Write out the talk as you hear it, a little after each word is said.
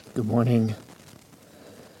Good morning.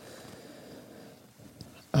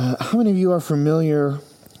 How many of you are familiar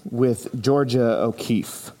with Georgia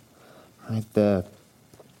O'Keeffe? Right, the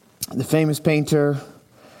famous painter,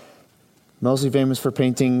 mostly famous for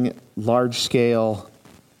painting large-scale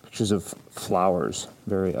pictures of flowers,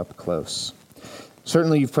 very up close.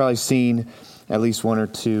 Certainly, you've probably seen at least one or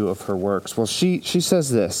two of her works. Well, she says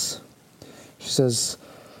this. She says,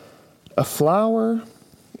 "A flower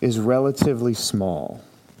is relatively small.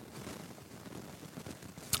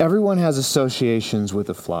 Everyone has associations with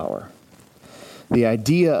a flower. The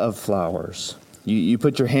idea of flowers. You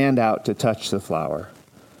put your hand out to touch the flower.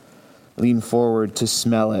 Lean forward to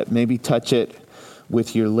smell it. Maybe touch it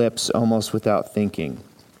with your lips almost without thinking,"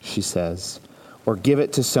 she says. "Or give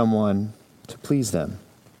it to someone to please them.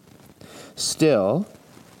 Still,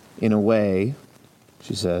 in a way,"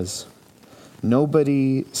 she says,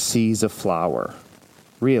 "nobody sees a flower,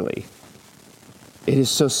 really. It is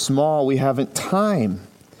so small we haven't time.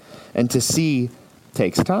 And to see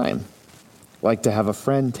takes time, like to have a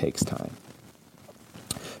friend takes time.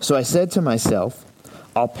 So I said to myself,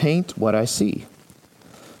 I'll paint what I see.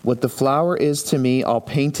 What the flower is to me, I'll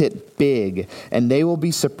paint it big, and they will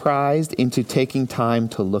be surprised into taking time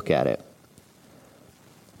to look at it.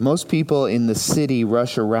 Most people in the city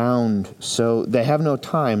rush around, so they have no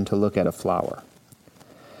time to look at a flower.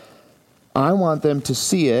 I want them to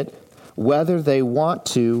see it, whether they want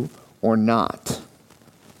to or not.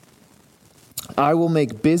 I will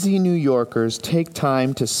make busy New Yorkers take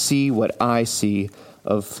time to see what I see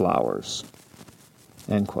of flowers."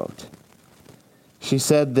 End quote. She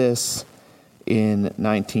said this in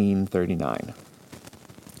 1939.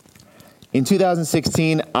 In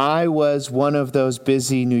 2016, I was one of those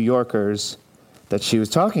busy New Yorkers that she was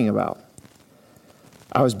talking about.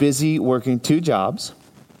 I was busy working 2 jobs.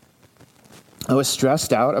 I was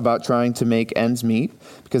stressed out about trying to make ends meet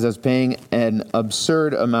because I was paying an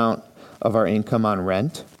absurd amount of our income on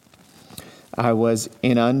rent. I was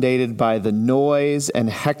inundated by the noise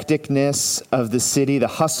and hecticness of the city, the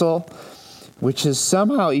hustle, which is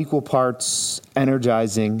somehow equal parts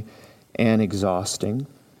energizing and exhausting.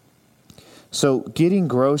 So getting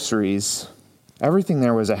groceries, everything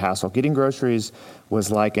there was a hassle. Getting groceries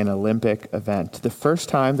was like an Olympic event. The first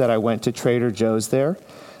time that I went to Trader Joe's there,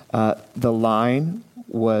 the line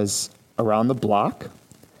was around the block.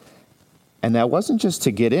 And that wasn't just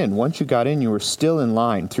to get in. Once you got in, you were still in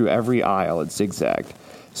line through every aisle. It zigzagged.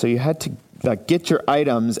 So you had to get your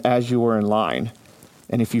items as you were in line.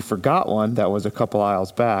 And if you forgot one that was a couple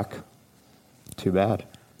aisles back, too bad.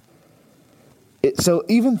 So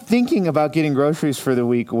even thinking about getting groceries for the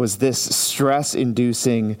week was this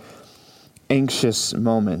stress-inducing, anxious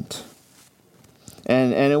moment.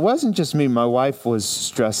 And it wasn't just me. My wife was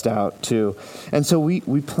stressed out too. And so we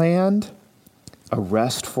planned a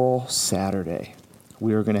restful Saturday.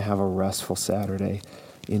 We were going to have a restful Saturday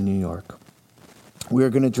in New York. We were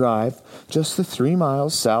going to drive just the 3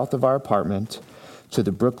 miles south of our apartment to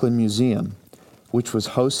the Brooklyn Museum, which was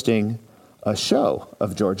hosting a show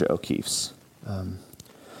of Georgia O'Keeffe's. And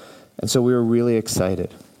so we were really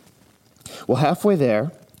excited. Well, halfway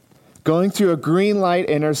there, going through a green light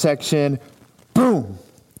intersection, boom,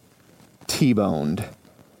 T-boned.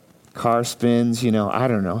 Car spins,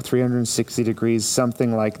 360 degrees,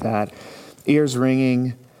 something like that. Ears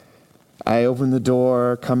ringing. I open the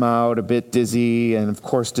door, come out a bit dizzy and, of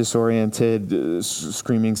course, disoriented,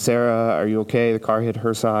 screaming, "Sarah, are you okay?" The car hit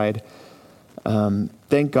her side.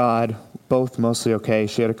 Thank God, both mostly okay.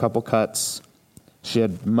 She had a couple cuts. She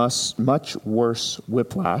had much worse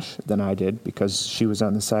whiplash than I did because she was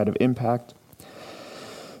on the side of impact.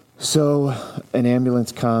 So an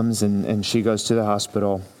ambulance comes and she goes to the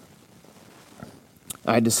hospital.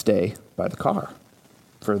 I had to stay by the car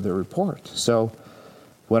for the report. So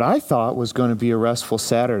what I thought was going to be a restful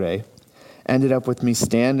Saturday ended up with me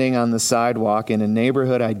standing on the sidewalk in a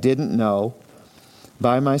neighborhood I didn't know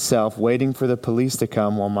by myself, waiting for the police to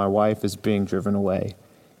come while my wife is being driven away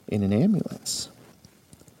in an ambulance.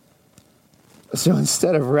 So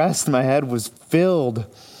instead of rest, my head was filled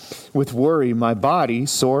with worry, my body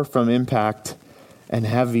sore from impact and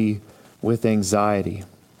heavy with anxiety.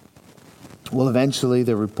 Well, eventually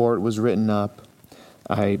the report was written up.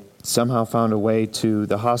 I somehow found a way to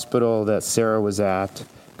the hospital that Sarah was at,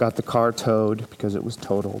 got the car towed because it was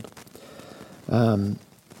totaled,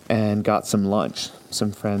 and got some lunch.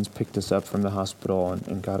 Some friends picked us up from the hospital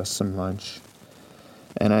and got us some lunch.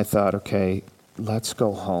 And I thought, okay, let's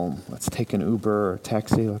go home. Let's take an Uber or a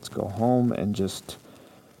taxi. Let's go home and just,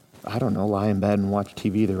 lie in bed and watch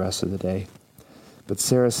TV the rest of the day. But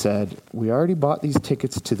Sarah said, we already bought these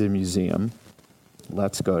tickets to the museum.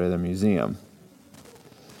 Let's go to the museum.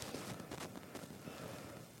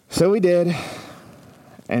 So we did,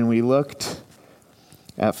 and we looked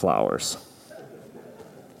at flowers.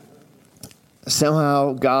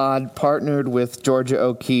 Somehow God partnered with Georgia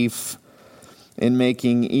O'Keeffe in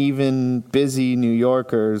making even busy New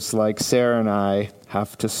Yorkers like Sarah and I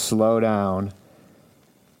have to slow down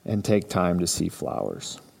and take time to see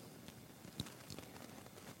flowers.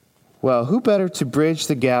 Well, who better to bridge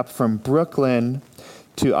the gap from Brooklyn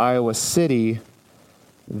to Iowa City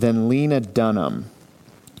than Lena Dunham?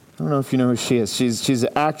 I don't know if you know who she is. She's an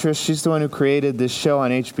actress. She's the one who created this show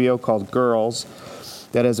on HBO called Girls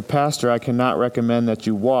that as a pastor I cannot recommend that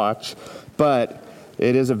you watch, but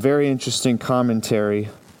it is a very interesting commentary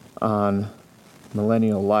on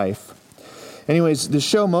millennial life. Anyways, the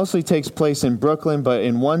show mostly takes place in Brooklyn, but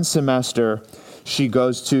in one semester she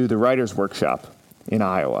goes to the writer's workshop in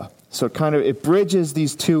Iowa. So it bridges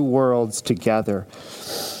these two worlds together.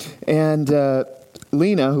 And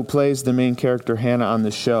Lena, who plays the main character Hannah on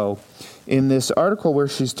the show, in this article where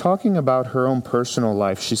she's talking about her own personal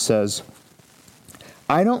life, she says,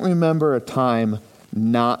 "I don't remember a time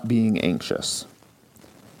not being anxious."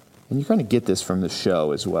 And you kind of get this from the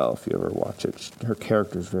show as well if you ever watch it. Her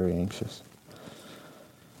character is very anxious.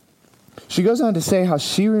 She goes on to say how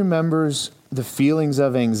she remembers the feelings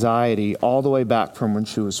of anxiety all the way back from when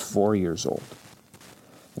she was 4 years old.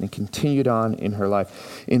 And it continued on in her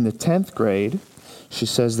life. In the 10th grade, she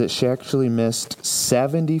says that she actually missed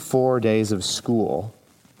 74 days of school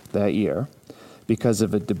that year because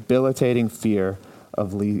of a debilitating fear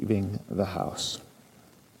of leaving the house.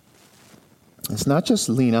 It's not just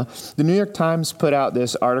Lena. The New York Times put out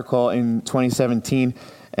this article in 2017,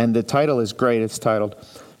 and the title is great. It's titled,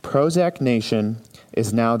 "Prozac Nation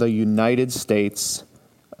is now the United States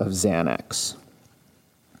of Xanax."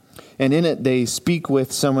 And in it, they speak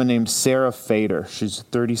with someone named Sarah Fader. She's a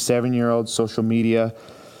 37-year-old social media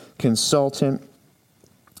consultant.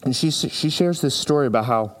 And she shares this story about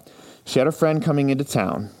how she had a friend coming into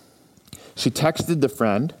town. She texted the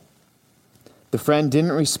friend. The friend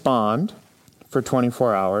didn't respond for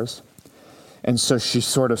 24 hours. And so she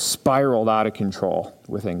sort of spiraled out of control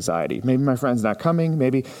with anxiety. Maybe my friend's not coming.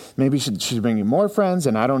 Maybe she's bringing more friends,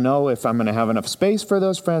 and I don't know if I'm going to have enough space for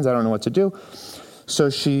those friends. I don't know what to do. So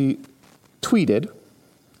she tweeted,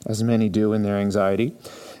 as many do in their anxiety,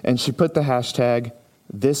 and she put the hashtag,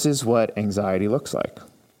 "This is what anxiety looks like,"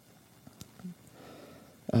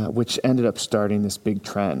 which ended up starting this big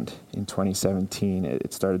trend in 2017.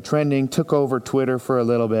 It started trending, took over Twitter for a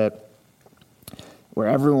little bit, where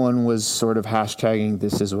everyone was sort of hashtagging,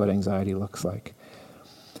 "This is what anxiety looks like."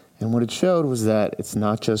 And what it showed was that it's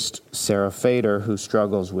not just Sarah Fader who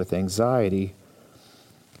struggles with anxiety.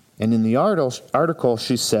 And in the article,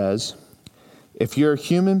 she says, if you're a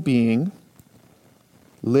human being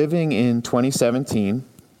living in 2017,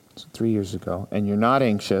 so 3 years ago, and you're not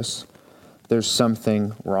anxious, there's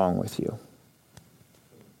something wrong with you.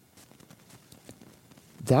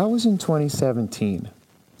 That was in 2017.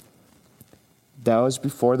 That was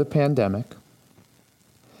before the pandemic.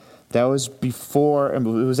 That was before, and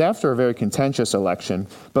it was after a very contentious election,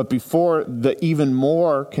 but before the even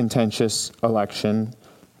more contentious election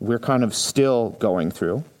we're kind of still going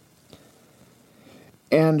through,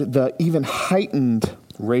 and the even heightened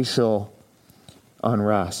racial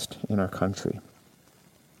unrest in our country.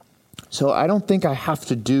 So I don't think I have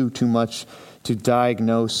to do too much to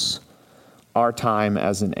diagnose our time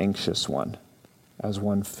as an anxious one, as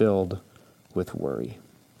one filled with worry.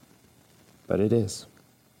 But it is.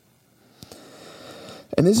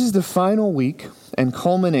 And this is the final week and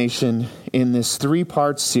culmination in this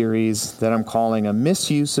 3-part series that I'm calling A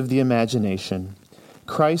Misuse of the Imagination,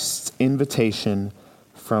 Christ's Invitation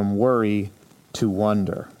from Worry to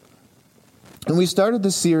Wonder. And we started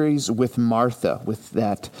the series with Martha, with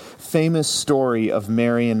that famous story of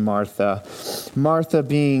Mary and Martha. Martha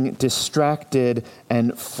being distracted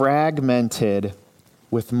and fragmented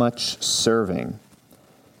with much serving.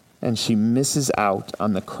 And she misses out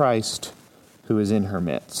on the Christ who is in her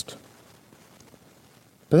midst.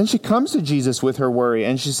 But then she comes to Jesus with her worry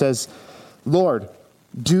and she says, "Lord,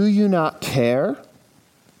 do you not care?"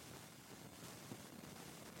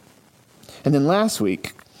 And then last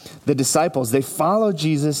week, the disciples, they follow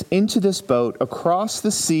Jesus into this boat across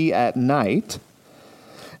the sea at night,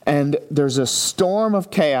 and there's a storm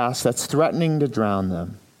of chaos that's threatening to drown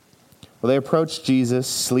them. Well, they approach Jesus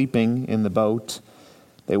sleeping in the boat.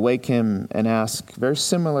 They wake him and ask, very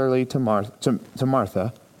similarly to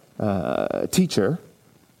Martha, "Teacher,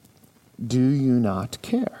 do you not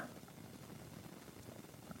care?"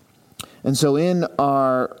 And so in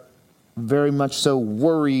our very much so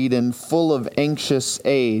worried and full of anxious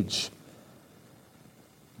age,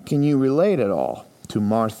 can you relate at all to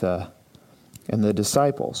Martha and the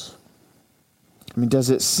disciples? I mean, does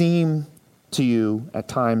it seem to you at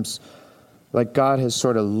times like God has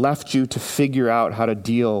sort of left you to figure out how to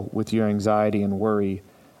deal with your anxiety and worry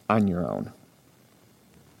on your own?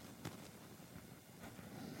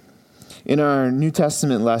 In our New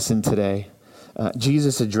Testament lesson today,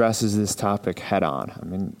 Jesus addresses this topic head on. I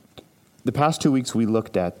mean, the past 2 weeks we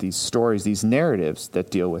looked at these stories, these narratives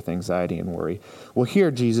that deal with anxiety and worry. Well,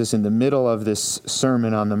 here Jesus, in the middle of this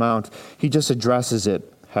Sermon on the Mount, he just addresses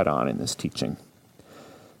it head on in this teaching.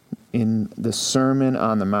 In the Sermon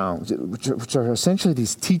on the Mount, which are essentially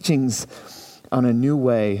these teachings on a new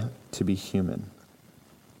way to be human.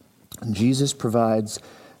 And Jesus provides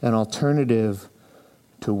an alternative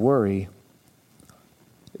to worry,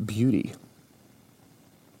 beauty.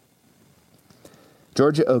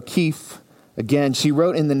 Georgia O'Keeffe, again, she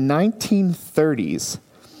wrote in the 1930s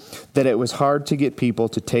that it was hard to get people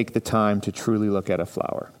to take the time to truly look at a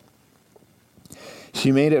flower.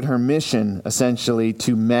 She made it her mission, essentially,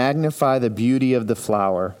 to magnify the beauty of the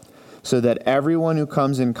flower so that everyone who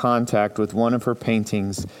comes in contact with one of her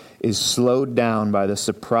paintings is slowed down by the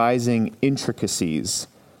surprising intricacies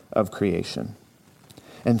of creation.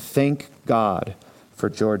 And thank God for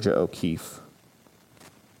Georgia O'Keeffe.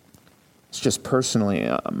 It's just personally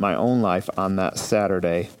my own life on that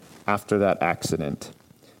Saturday after that accident,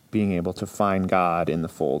 being able to find God in the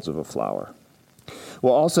folds of a flower.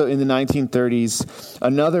 Well, also in the 1930s,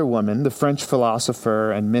 another woman, the French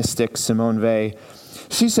philosopher and mystic Simone Weil,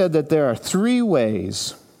 she said that there are three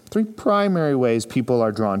primary ways people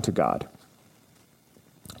are drawn to God.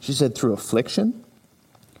 She said through affliction,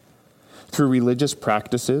 through religious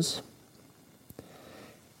practices,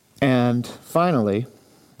 and finally,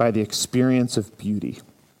 by the experience of beauty.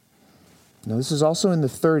 Now, this is also in the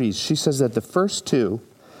 30s. She says that the first two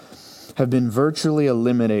have been virtually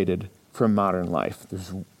eliminated from modern life.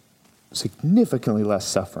 There's significantly less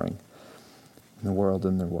suffering in the world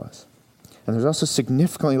than there was. And there's also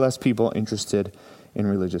significantly less people interested in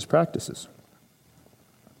religious practices.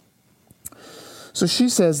 So she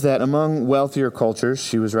says that among wealthier cultures,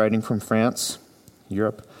 she was writing from France,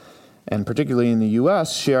 Europe, and particularly in the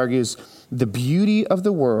U.S., she argues the beauty of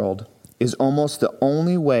the world is almost the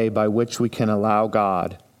only way by which we can allow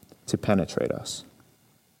God to penetrate us.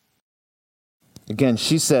 Again,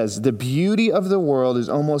 she says, the beauty of the world is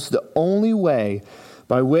almost the only way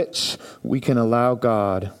by which we can allow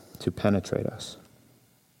God to penetrate us.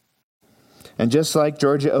 And just like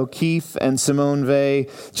Georgia O'Keeffe and Simone Weil,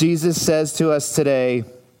 Jesus says to us today,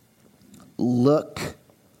 look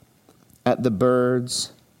at the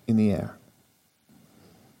birds in the air.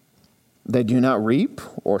 They do not reap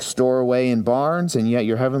or store away in barns, and yet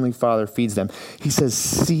your heavenly Father feeds them. He says,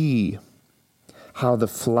 see how the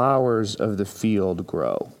flowers of the field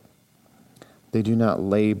grow. They do not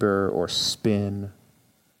labor or spin.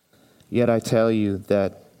 Yet I tell you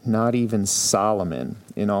that not even Solomon,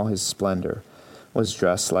 in all his splendor, was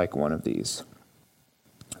dressed like one of these.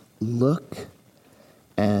 Look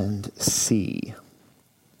and see.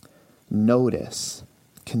 Notice,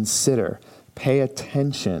 consider, pay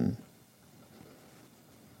attention.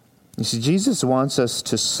 You see, Jesus wants us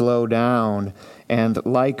to slow down and,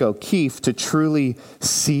 like O'Keeffe, to truly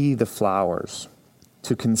see the flowers,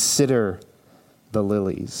 to consider the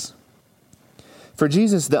lilies. For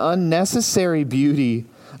Jesus, the unnecessary beauty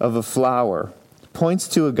of a flower points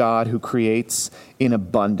to a God who creates in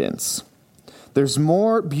abundance. There's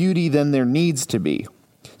more beauty than there needs to be.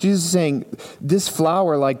 Jesus is saying, this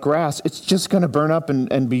flower, like grass, it's just going to burn up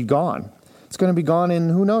and be gone. It's going to be gone in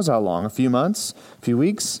who knows how long, a few months, a few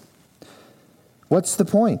weeks. What's the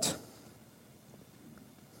point?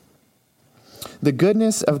 The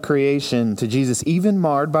goodness of creation to Jesus, even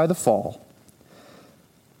marred by the fall,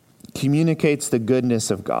 communicates the goodness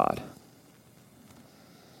of God.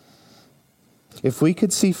 If we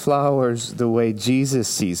could see flowers the way Jesus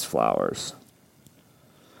sees flowers,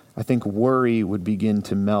 I think worry would begin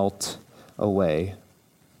to melt away.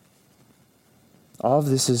 All of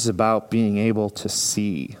this is about being able to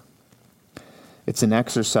see. It's an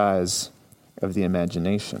exercise of the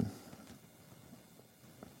imagination.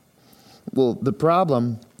 Well, the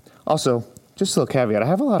problem, also, just a little caveat, I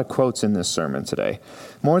have a lot of quotes in this sermon today,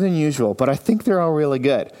 more than usual, but I think they're all really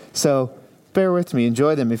good. So bear with me,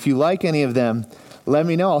 enjoy them. If you like any of them, let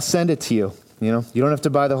me know. I'll send it to you. You don't have to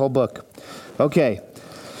buy the whole book. Okay.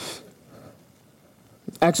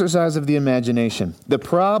 Exercise of the imagination. The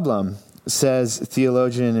problem, says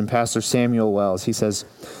theologian and pastor Samuel Wells, he says,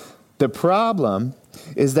 the problem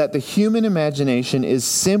is that the human imagination is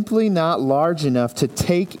simply not large enough to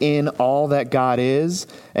take in all that God is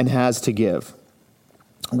and has to give.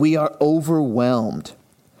 We are overwhelmed.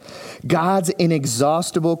 God's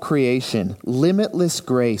inexhaustible creation, limitless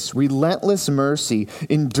grace, relentless mercy,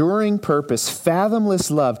 enduring purpose, fathomless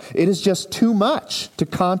love, it is just too much to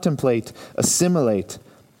contemplate, assimilate,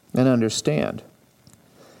 and understand.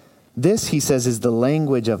 This, he says, is the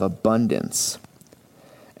language of abundance.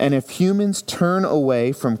 And if humans turn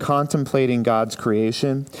away from contemplating God's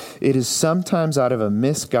creation, it is sometimes out of a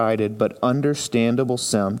misguided but understandable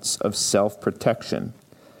sense of self-protection,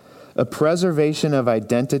 a preservation of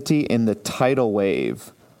identity in the tidal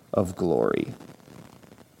wave of glory.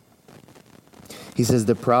 He says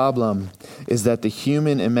the problem is that the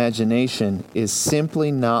human imagination is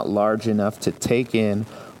simply not large enough to take in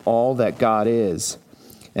all that God is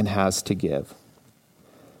and has to give.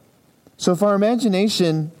 So if our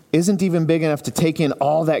imagination isn't even big enough to take in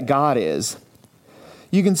all that God is,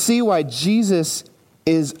 you can see why Jesus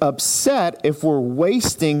is upset if we're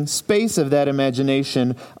wasting space of that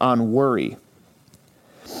imagination on worry.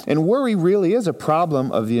 And worry really is a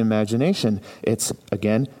problem of the imagination. It's,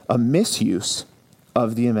 again, a misuse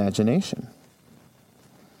of the imagination.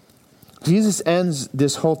 Jesus ends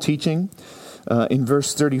this whole teaching in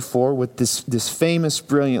verse 34 with this famous,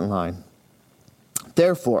 brilliant line.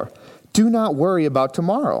 Therefore, do not worry about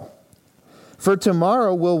tomorrow, for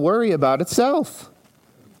tomorrow will worry about itself.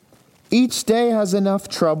 Each day has enough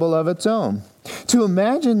trouble of its own. To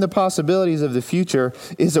imagine the possibilities of the future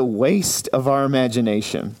is a waste of our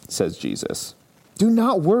imagination, says Jesus. Do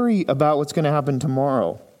not worry about what's going to happen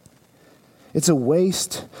tomorrow. It's a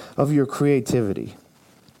waste of your creativity.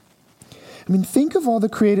 I mean, think of all the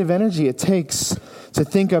creative energy it takes to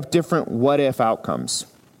think up different what-if outcomes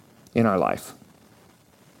in our life.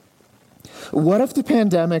 What if the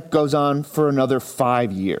pandemic goes on for another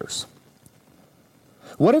 5 years?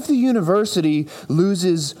 What if the university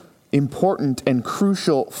loses important and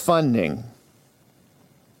crucial funding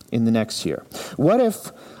in the next year? What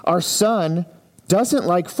if our son doesn't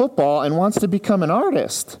like football and wants to become an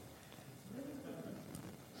artist?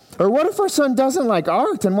 Or what if our son doesn't like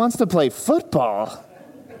art and wants to play football?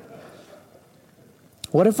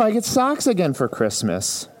 What if I get socks again for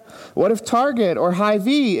Christmas? What if Target or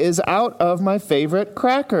Hy-Vee is out of my favorite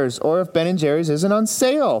crackers? Or if Ben & Jerry's isn't on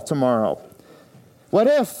sale tomorrow? What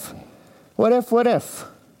if? What if? What if?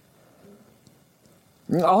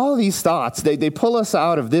 All these thoughts, they pull us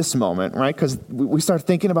out of this moment, right? Because we start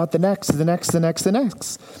thinking about the next.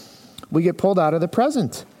 We get pulled out of the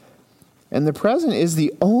present. And the present is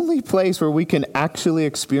the only place where we can actually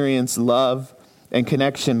experience love and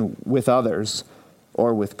connection with others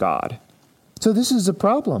or with God. So this is a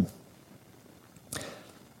problem.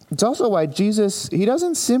 It's also why Jesus, he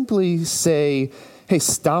doesn't simply say, hey,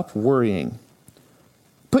 stop worrying.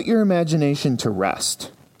 Put your imagination to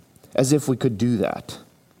rest, as if we could do that.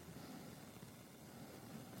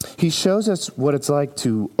 He shows us what it's like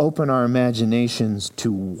to open our imaginations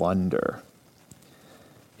to wonder.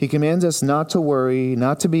 He commands us not to worry,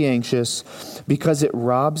 not to be anxious, because it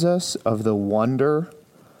robs us of the wonder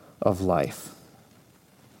of life.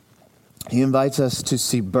 He invites us to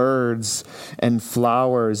see birds and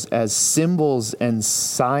flowers as symbols and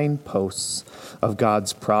signposts of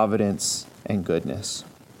God's providence and goodness.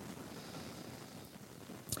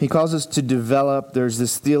 He calls us to develop, there's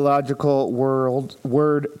this theological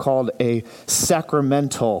word called a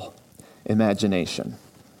sacramental imagination.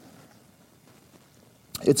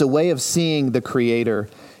 It's a way of seeing the Creator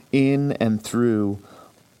in and through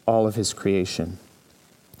all of his creation.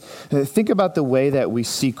 Think about the way that we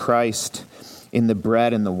see Christ in the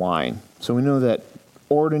bread and the wine. So we know that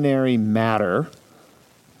ordinary matter,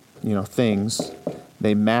 things,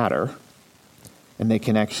 they matter, and they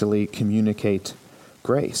can actually communicate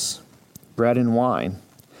grace. Bread and wine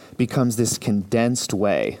becomes this condensed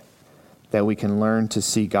way that we can learn to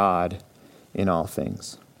see God in all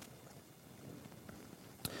things.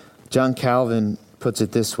 John Calvin puts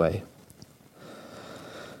it this way,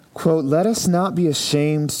 quote, "Let us not be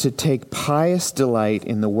ashamed to take pious delight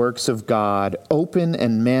in the works of God, open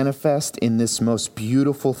and manifest in this most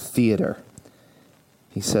beautiful theater,"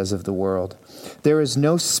 he says of the world. "There is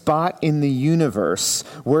no spot in the universe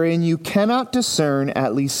wherein you cannot discern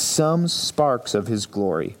at least some sparks of his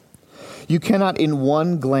glory. You cannot in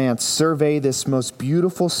one glance survey this most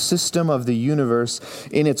beautiful system of the universe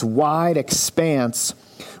in its wide expanse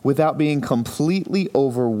without being completely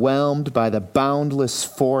overwhelmed by the boundless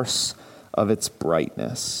force of its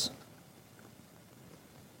brightness."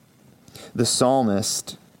 The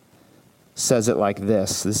psalmist says it like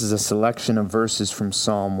this. This is a selection of verses from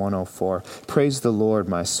Psalm 104. "Praise the Lord,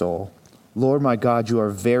 my soul. Lord my God, you are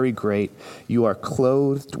very great. You are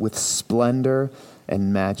clothed with splendor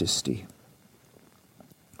and majesty.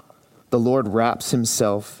 The Lord wraps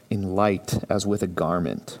himself in light as with a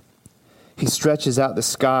garment. He stretches out the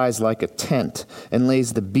skies like a tent and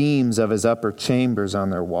lays the beams of his upper chambers on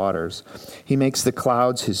their waters. He makes the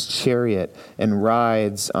clouds his chariot and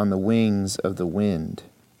rides on the wings of the wind.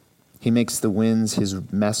 He makes the winds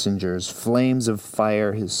his messengers, flames of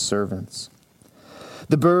fire his servants.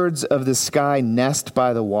 The birds of the sky nest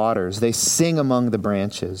by the waters. They sing among the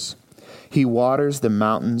branches. He waters the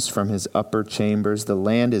mountains from his upper chambers. The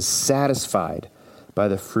land is satisfied by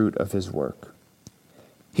the fruit of his work.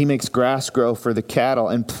 He makes grass grow for the cattle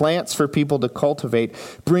and plants for people to cultivate,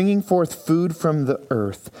 bringing forth food from the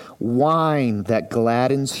earth, wine that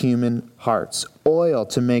gladdens human hearts, oil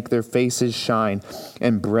to make their faces shine,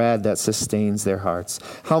 and bread that sustains their hearts.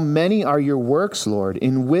 How many are your works, Lord?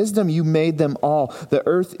 In wisdom you made them all. The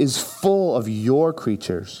earth is full of your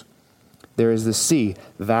creatures. There is the sea,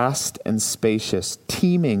 vast and spacious,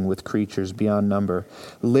 teeming with creatures beyond number,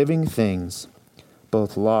 living things,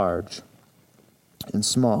 both large and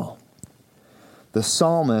small. The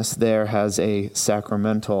psalmist there has a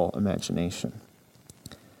sacramental imagination.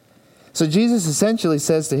 So Jesus essentially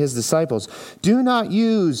says to his disciples, do not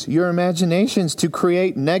use your imaginations to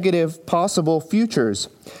create negative possible futures,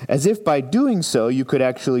 as if by doing so you could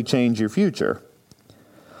actually change your future.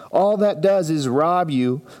 All that does is rob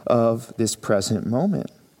you of this present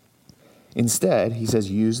moment. Instead, he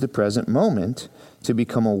says, use the present moment to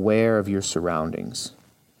become aware of your surroundings.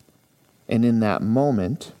 And in that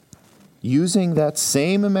moment, using that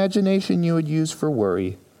same imagination you would use for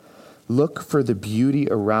worry, look for the beauty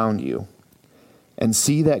around you and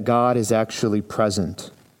see that God is actually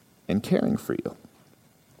present and caring for you.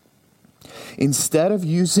 Instead of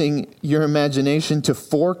using your imagination to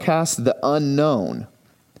forecast the unknown,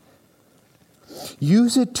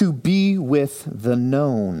 use it to be with the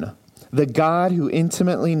known, the God who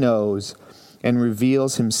intimately knows and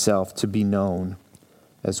reveals himself to be known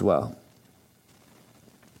as well.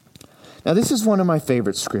 Now, this is one of my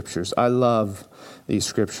favorite scriptures. I love these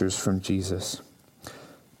scriptures from Jesus.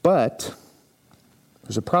 But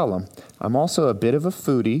there's a problem. I'm also a bit of a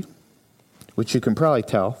foodie, which you can probably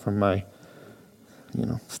tell from my,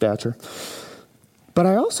 stature. But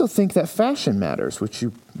I also think that fashion matters, which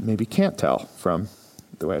you maybe can't tell from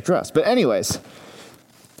the way I dress. But anyways,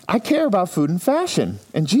 I care about food and fashion,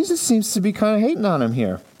 and Jesus seems to be kind of hating on him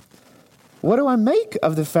here. What do I make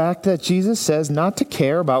of the fact that Jesus says not to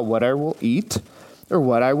care about what I will eat or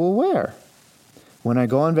what I will wear? When I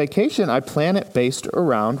go on vacation, I plan it based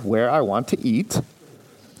around where I want to eat,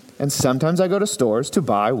 and sometimes I go to stores to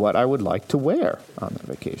buy what I would like to wear on that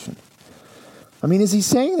vacation. I mean, is he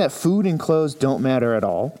saying that food and clothes don't matter at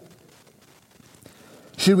all?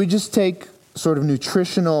 Should we just take sort of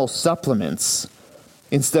nutritional supplements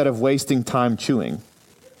instead of wasting time chewing?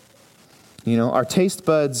 Are taste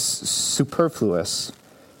buds superfluous?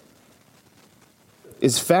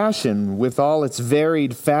 Is fashion, with all its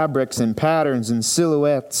varied fabrics and patterns and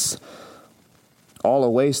silhouettes, all a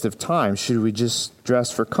waste of time? Should we just dress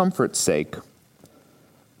for comfort's sake?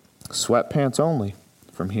 Sweatpants only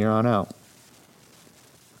from here on out.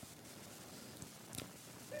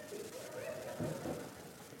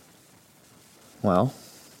 Well,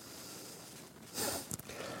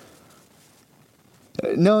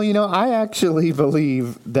 no, I actually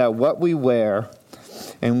believe that what we wear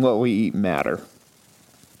and what we eat matter,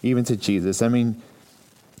 even to Jesus. I mean,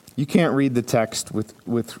 you can't read the text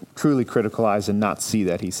with truly critical eyes and not see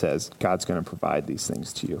that he says God's going to provide these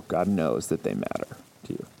things to you. God knows that they matter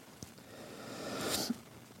to you.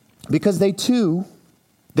 Because they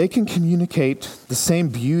can communicate the same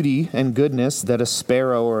beauty and goodness that a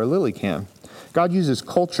sparrow or a lily can. God uses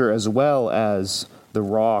culture as well as the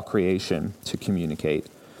raw creation to communicate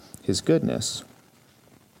his goodness.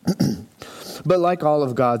 But like all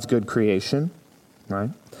of God's good creation,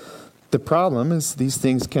 right? The problem is these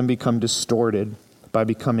things can become distorted by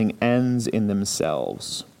becoming ends in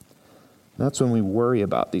themselves. That's when we worry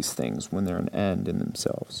about these things, when they're an end in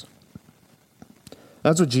themselves.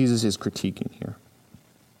 That's what Jesus is critiquing here.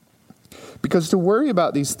 Because to worry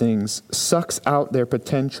about these things sucks out their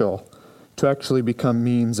potential to actually become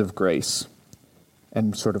means of grace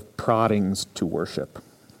and sort of proddings to worship.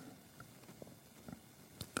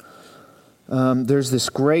 There's this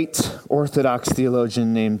great Orthodox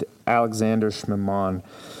theologian named Alexander Schmemann,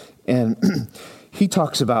 and he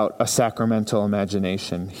talks about a sacramental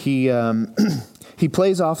imagination. He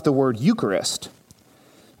plays off the word Eucharist,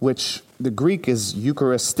 which the Greek is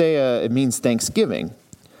Eucharistia. It means thanksgiving.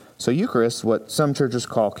 So Eucharist, what some churches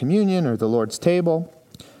call communion or the Lord's table,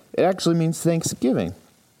 it actually means thanksgiving.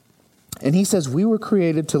 And he says we were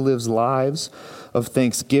created to live lives of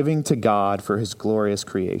thanksgiving to God for his glorious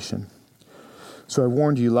creation. So I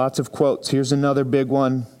warned you, lots of quotes. Here's another big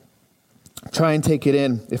one. Try and take it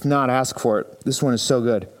in. If not, ask for it. This one is so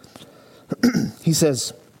good. He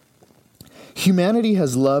says, humanity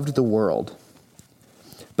has loved the world,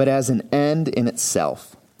 but as an end in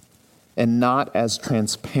itself, and not as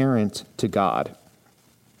transparent to God.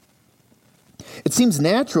 It seems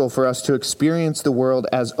natural for us to experience the world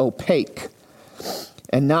as opaque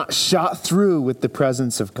and not shot through with the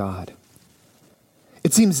presence of God.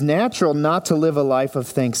 It seems natural not to live a life of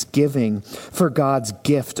thanksgiving for God's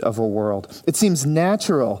gift of a world. It seems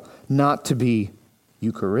natural not to be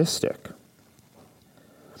Eucharistic.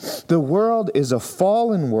 The world is a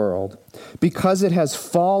fallen world because it has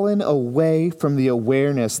fallen away from the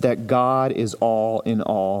awareness that God is all in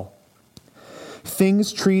all.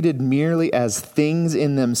 Things treated merely as things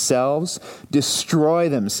in themselves destroy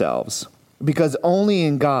themselves because only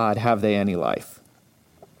in God have they any life.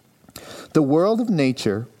 The world of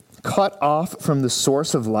nature, cut off from the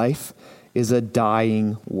source of life, is a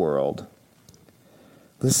dying world.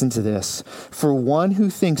 Listen to this. For one who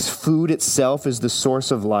thinks food itself is the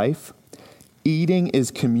source of life, eating is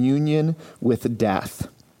communion with death.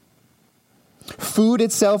 Food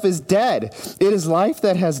itself is dead. It is life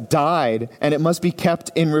that has died, and it must be kept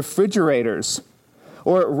in refrigerators,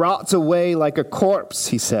 or it rots away like a corpse,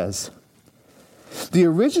 he says. The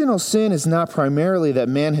original sin is not primarily that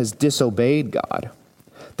man has disobeyed God.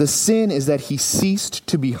 The sin is that he ceased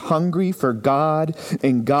to be hungry for God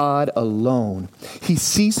and God alone. He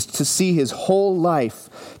ceased to see his whole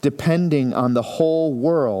life depending on the whole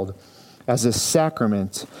world as a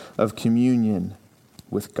sacrament of communion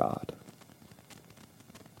with God.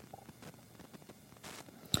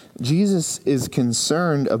 Jesus is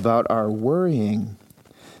concerned about our worrying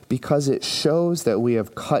because it shows that we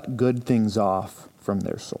have cut good things off from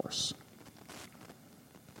their source.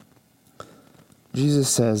 Jesus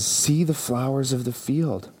says, see the flowers of the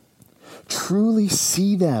field. Truly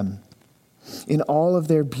see them in all of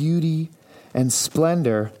their beauty and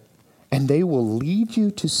splendor, and they will lead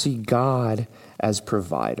you to see God as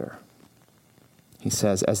provider. He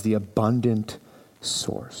says, as the abundant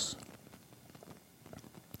source.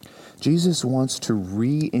 Jesus wants to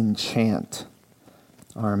re-enchant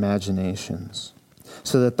our imaginations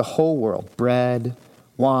so that the whole world, bread,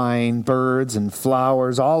 wine, birds, and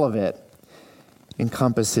flowers, all of it,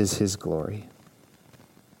 encompasses his glory.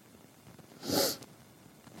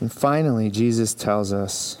 And finally, Jesus tells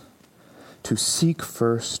us to seek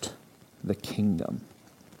first the kingdom,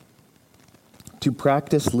 to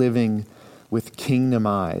practice living with kingdom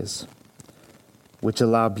eyes, which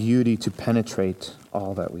allow beauty to penetrate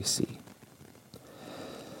all that we see.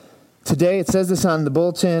 Today, it says this on the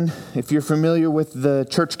bulletin. If you're familiar with the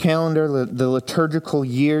church calendar, the liturgical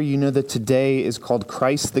year, you know that today is called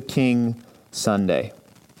Christ the King Sunday.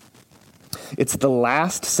 It's the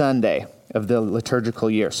last Sunday of the liturgical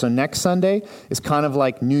year. So next Sunday is kind of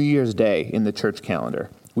like New Year's Day in the church calendar.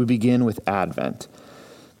 We begin with Advent.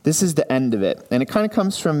 This is the end of it. And it kind of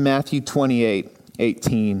comes from Matthew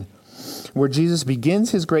 28:18, where Jesus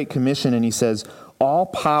begins his Great Commission and he says, all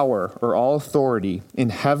power or all authority in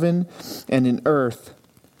heaven and in earth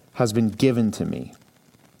has been given to me.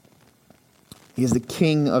 He is the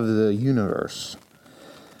king of the universe.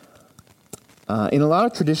 In a lot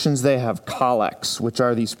of traditions, they have collects, which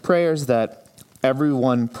are these prayers that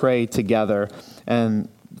everyone pray together. And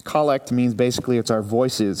collect means basically it's our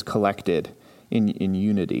voices collected in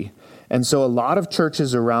unity. And so a lot of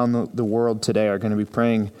churches around the world today are going to be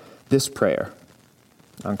praying this prayer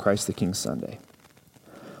on Christ the King Sunday.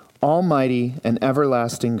 Almighty and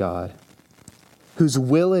everlasting God, whose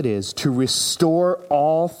will it is to restore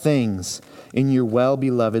all things in your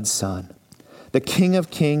well-beloved Son, the King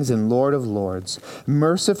of kings and Lord of lords,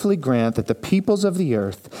 mercifully grant that the peoples of the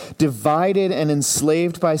earth, divided and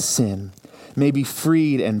enslaved by sin, may be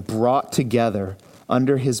freed and brought together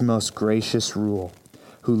under his most gracious rule,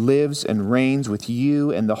 who lives and reigns with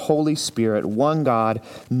you and the Holy Spirit, one God,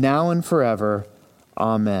 now and forever.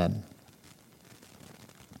 Amen.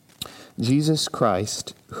 Jesus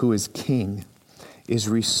Christ, who is King, is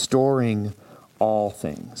restoring all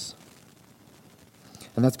things.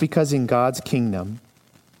 And that's because in God's kingdom,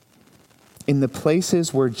 in the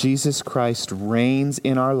places where Jesus Christ reigns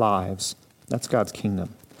in our lives, that's God's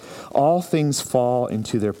kingdom, all things fall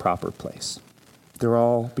into their proper place. They're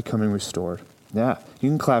all becoming restored. Yeah, you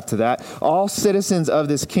can clap to that. All citizens of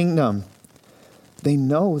this kingdom, they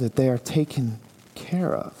know that they are taken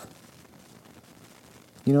care of.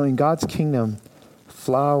 You know, in God's kingdom,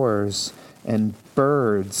 flowers and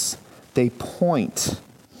birds, they point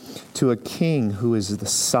to a king who is the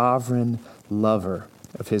sovereign lover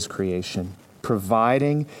of his creation.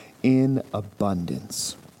 providing in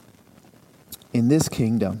abundance. In this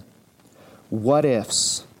kingdom, what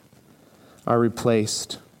ifs are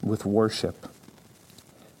replaced with worship,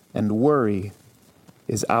 and worry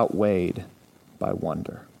is outweighed by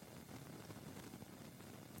wonder.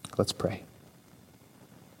 Let's pray.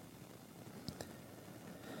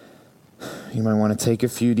 You might want to take a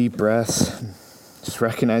few deep breaths. Just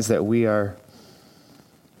recognize that we are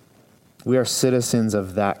citizens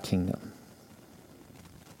of that kingdom.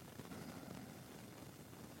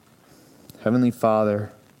 Heavenly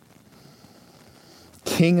Father,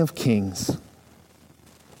 King of Kings,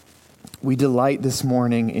 we delight this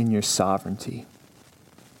morning in your sovereignty.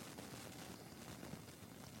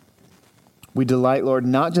 We delight, Lord,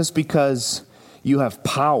 not just because you have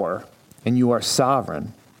power and you are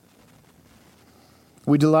sovereign.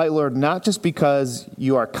 We delight, Lord, not just because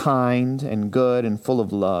you are kind and good and full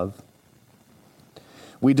of love.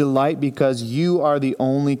 We delight because you are the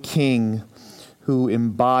only King who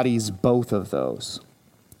embodies both of those.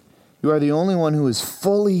 You are the only one who is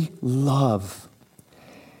fully love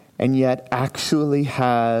and yet actually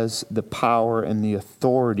has the power and the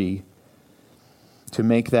authority to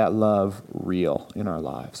make that love real in our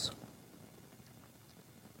lives.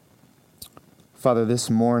 Father, this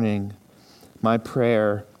morning, my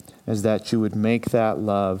prayer is that you would make that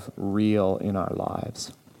love real in our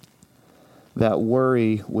lives. That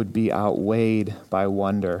worry would be outweighed by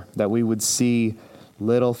wonder, that we would see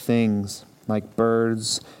little things like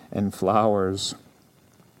birds and flowers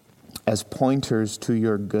as pointers to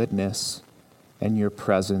your goodness and your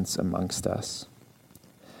presence amongst us.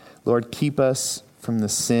 Lord, keep us from the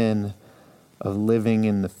sin of living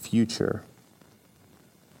in the future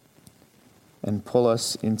and pull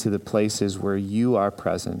us into the places where you are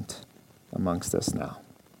present amongst us now.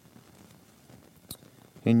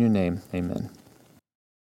 In your name, amen.